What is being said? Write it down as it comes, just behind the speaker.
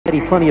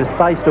Getting plenty of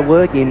space to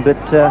work in,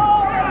 but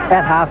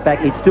at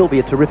halfback he'd still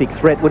be a terrific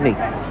threat, wouldn't he?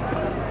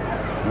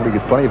 Well, he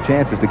gets plenty of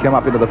chances to come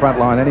up into the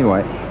front line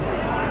anyway.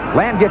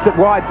 Lamb gets it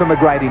wide for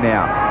McGrady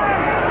now.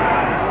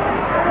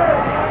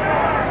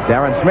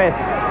 Darren Smith.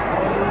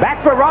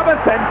 Back for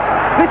Robinson.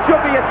 This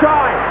should be a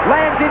try.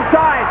 Lamb's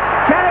inside.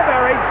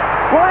 Canterbury.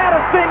 Well, out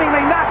of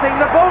seemingly nothing,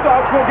 the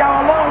Bulldogs will go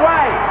a long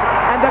way.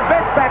 And the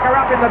best backer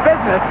up in the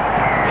business,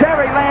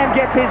 Terry Lamb,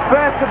 gets his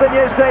first of the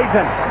new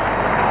season.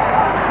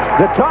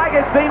 The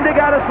Tigers seem to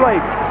go to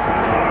sleep.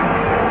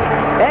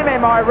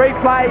 MMI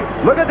replay.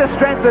 Look at the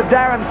strength of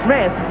Darren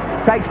Smith.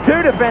 Takes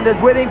two defenders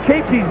with him,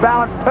 keeps his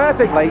balance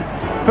perfectly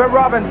for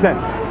Robinson.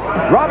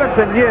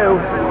 Robinson knew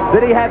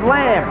that he had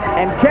Lamb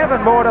and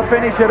Kevin Moore to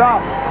finish it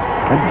off.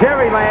 And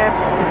Terry Lamb,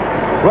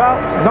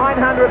 well,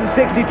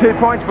 962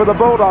 points for the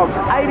Bulldogs.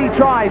 80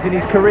 tries in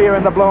his career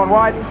in the blue and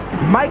white.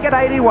 Make it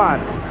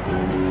 81.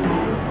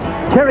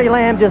 Terry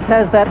Lamb just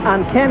has that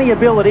uncanny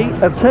ability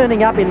of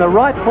turning up in the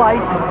right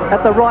place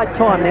at the right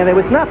time. Now, there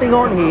was nothing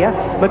on here.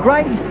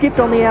 McGrady skipped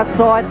on the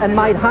outside and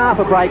made half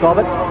a break of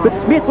it, but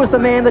Smith was the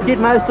man that did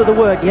most of the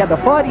work. He had to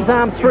fight his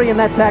arms free in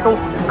that tackle,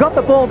 got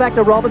the ball back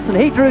to Robinson.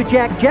 He drew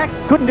Jack. Jack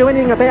couldn't do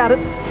anything about it.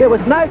 There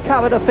was no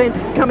cover defence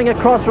coming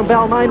across from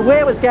Balmain.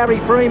 Where was Gary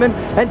Freeman?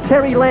 And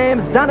Terry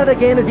Lamb's done it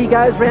again as he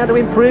goes round to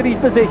improve his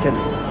position.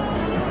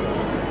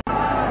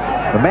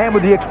 The man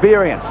with the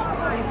experience,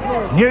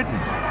 Newton.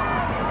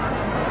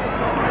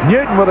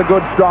 Newton with a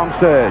good strong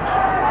surge.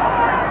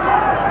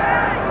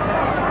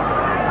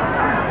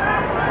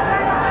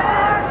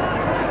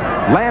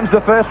 Lamb's the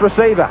first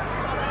receiver.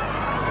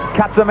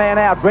 Cuts a man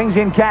out, brings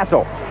in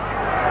Castle.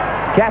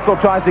 Castle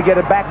tries to get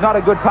it back, not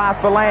a good pass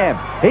for Lamb.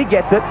 He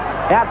gets it,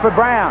 out for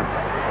Brown.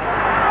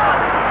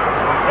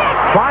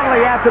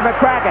 Finally out to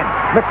McCracken.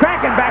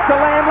 McCracken back to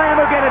Lamb. Lamb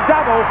will get a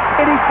double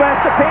in his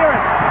first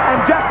appearance. And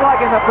just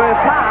like in the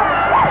first half,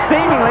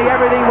 seemingly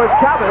everything was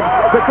covered,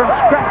 but from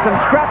some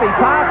scrappy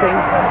passing,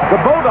 the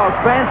Bulldogs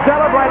fans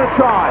celebrate a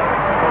try.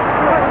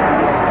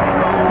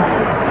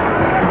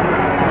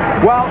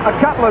 Well, a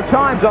couple of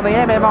times on the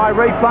MMI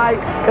replay,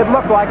 it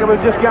looked like it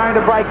was just going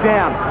to break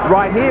down.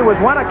 Right here was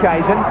one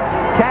occasion.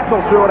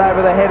 Castle threw it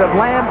over the head of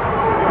Lamb.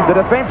 The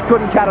defence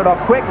couldn't cut it off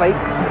quickly.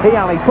 He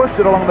only pushed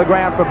it along the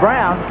ground for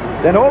Brown.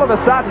 Then all of a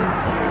sudden,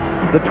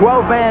 the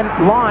 12-man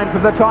line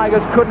from the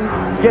Tigers couldn't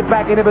get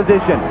back into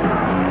position.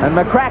 And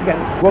McCracken,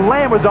 well,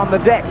 Lamb was on the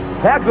deck.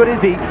 How good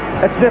is he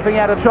at sniffing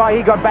out a try?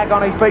 He got back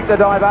on his feet to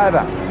dive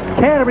over.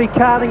 Canterbury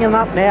carting him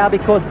up now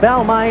because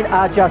Balmain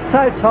are just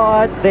so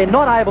tired. They're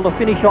not able to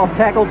finish off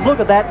tackles. Look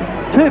at that.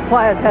 Two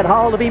players had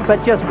hold of him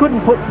but just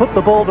couldn't put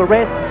the ball to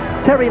rest.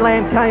 Terry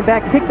Lamb came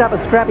back, picked up a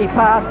scrappy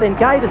pass, then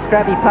gave a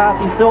scrappy pass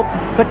himself.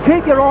 But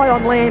keep your eye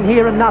on Lamb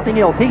here and nothing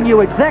else. He knew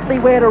exactly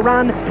where to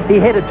run. He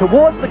headed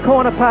towards the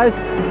corner post,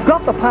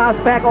 got the pass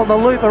back on the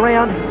loop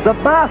around. The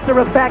master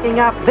of backing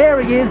up.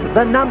 There he is,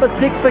 the number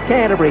 6 for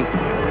Canterbury.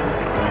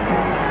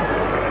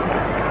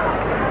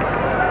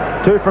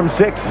 2 from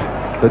 6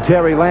 for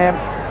Terry Lamb.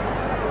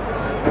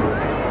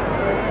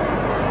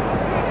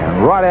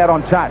 And right out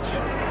on touch.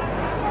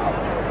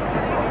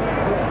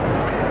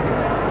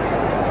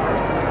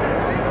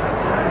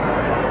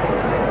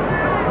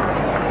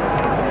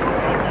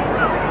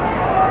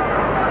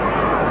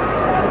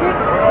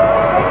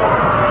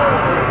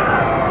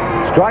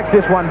 Strikes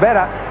this one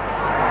better.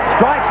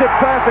 Strikes it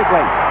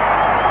perfectly.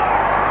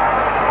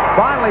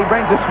 Finally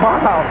brings a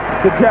smile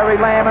to Terry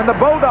Lamb and the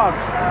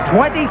Bulldogs.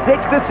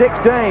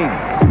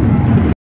 26-16.